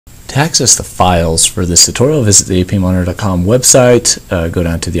To access the files for this tutorial, visit the APMonitor.com website, go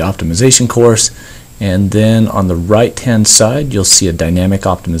down to the optimization course, and then on the right-hand side you'll see a dynamic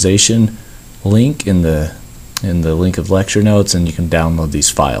optimization link in the link of lecture notes, and you can download these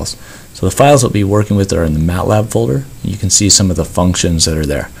files. So the files we'll be working with are in the MATLAB folder. You can see some of the functions that are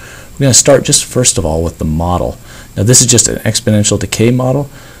there. We're going to start just first of all with the model. Now this is just an exponential decay model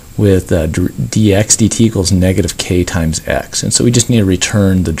with dx dt equals negative k times x, and so we just need to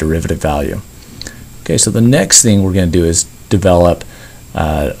return the derivative value. Okay, so the next thing we're going to do is develop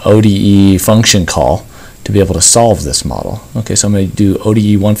ODE function call to be able to solve this model. Okay, so I'm going to do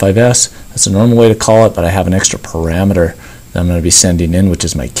ODE15s. That's a normal way to call it, but I have an extra parameter that I'm going to be sending in, which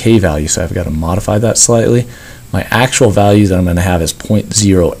is my k value, so I've got to modify that slightly. My actual value that I'm going to have is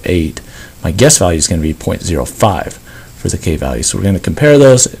 0.08. My guess value is going to be 0.05 for the k value. So we're going to compare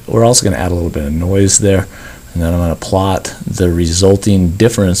those. We're also going to add a little bit of noise there, and then I'm going to plot the resulting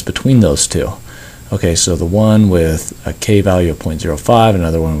difference between those two. Okay, so the one with a k value of 0.05,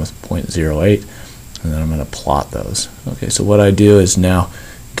 another one with 0.08, and then I'm going to plot those. Okay, so what I do is now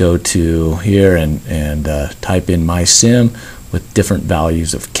go to here and type in my sim with different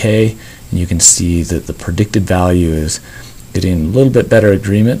values of k, and you can see that the predicted value is getting a little bit better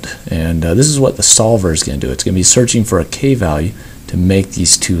agreement, and this is what the solver is going to do. It's going to be searching for a k value to make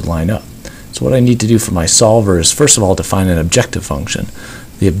these two line up. So what I need to do for my solver is first of all define an objective function,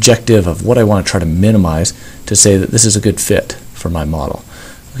 the objective of what I want to try to minimize to say that this is a good fit for my model.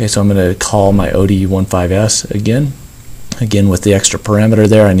 Okay, so I'm going to call my ODE15s again with the extra parameter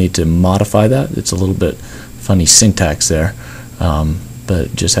there. I need to modify that. It's a little bit funny syntax there,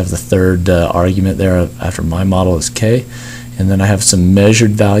 but just have the third argument there after my model is k. And then I have some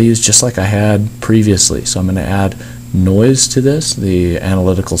measured values just like I had previously. So I'm going to add noise to this, the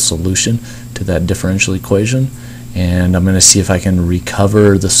analytical solution to that differential equation, and I'm going to see if I can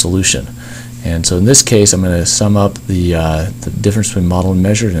recover the solution. And so in this case I'm going to sum up the difference between model and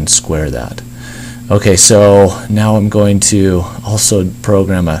measured and square that. Okay, so now I'm going to also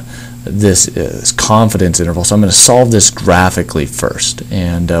program this confidence interval. So I'm going to solve this graphically first,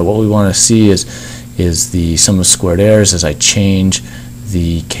 and what we want to see is the sum of squared errors as I change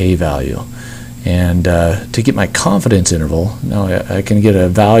the k value. And to get my confidence interval, now I can get a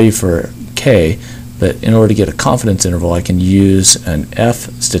value for k, but in order to get a confidence interval I can use an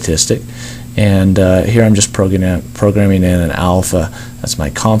F statistic, and here I'm just programming in an alpha. That's my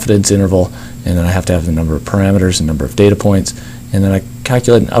confidence interval, and then I have to have the number of parameters and number of data points, and then I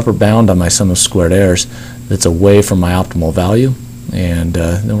calculate an upper bound on my sum of squared errors that's away from my optimal value, and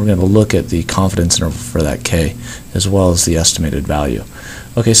then we're going to look at the confidence interval for that k as well as the estimated value.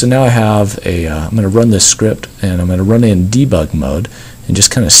 Okay, so now I have I'm going to run this script, and I'm going to run it in debug mode and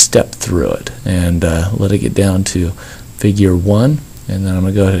just kind of step through it and let it get down to figure 1, and then I'm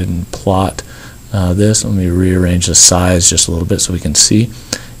going to go ahead and plot this. Let me rearrange the size just a little bit so we can see.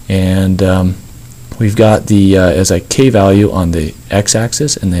 And we've got the as a k value on the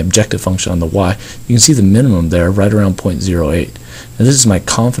x-axis and the objective function on the y. You can see the minimum there right around 0.08. And this is my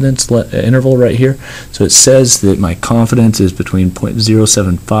confidence interval right here. So it says that my confidence is between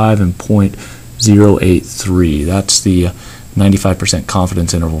 0.075 and 0.083. That's the 95%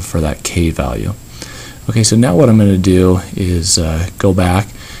 confidence interval for that k value. Okay, so now what I'm going to do is go back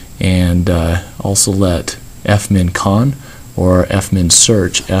and also let fmin_con or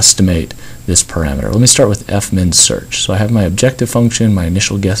fmin_search estimate this parameter. Let me start with fmin_search. So I have my objective function, my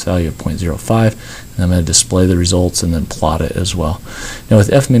initial guess value of 0.05, and I'm going to display the results and then plot it as well. Now with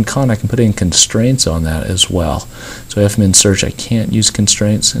fmin_con I can put in constraints on that as well. So fmin_search I can't use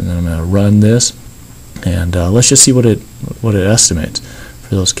constraints, and then I'm going to run this, and let's just see what it estimates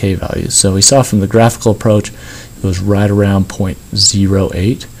for those k values. So we saw from the graphical approach it was right around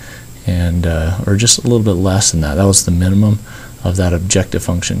 0.08, and or just a little bit less than that. That was the minimum of that objective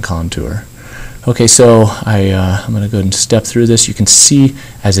function contour. Okay, so I'm going to go ahead and step through this. You can see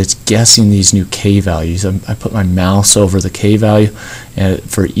as it's guessing these new k values, I put my mouse over the k value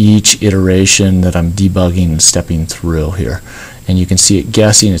for each iteration that I'm debugging and stepping through here. And you can see it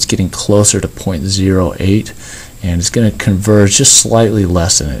guessing, it's getting closer to 0.08, and it's going to converge just slightly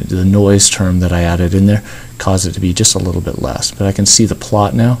less than it. The noise term that I added in there caused it to be just a little bit less. But I can see the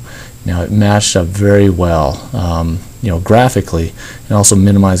plot now. Now it matched up very well, graphically, and also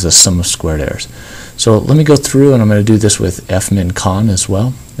minimizes the sum of squared errors. So let me go through, and I'm going to do this with fmin_con as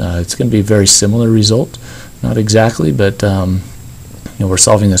well. It's going to be a very similar result, not exactly, but we're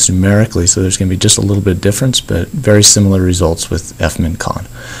solving this numerically, so there's going to be just a little bit of difference, but very similar results with fmin_con.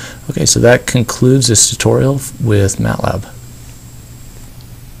 Okay, so that concludes this tutorial with MATLAB.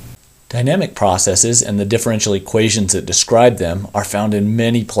 Dynamic processes and the differential equations that describe them are found in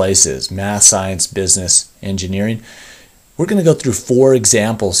many places: math, science, business, engineering. We're going to go through 4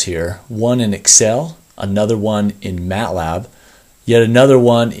 examples here, one in Excel, another one in MATLAB, yet another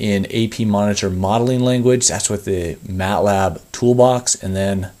one in APMonitor modeling language, that's with the MATLAB toolbox, and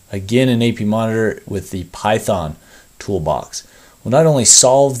then again in APMonitor with the Python toolbox. We'll not only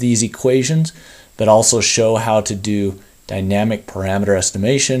solve these equations, but also show how to do dynamic parameter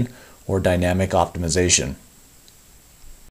estimation or dynamic optimization.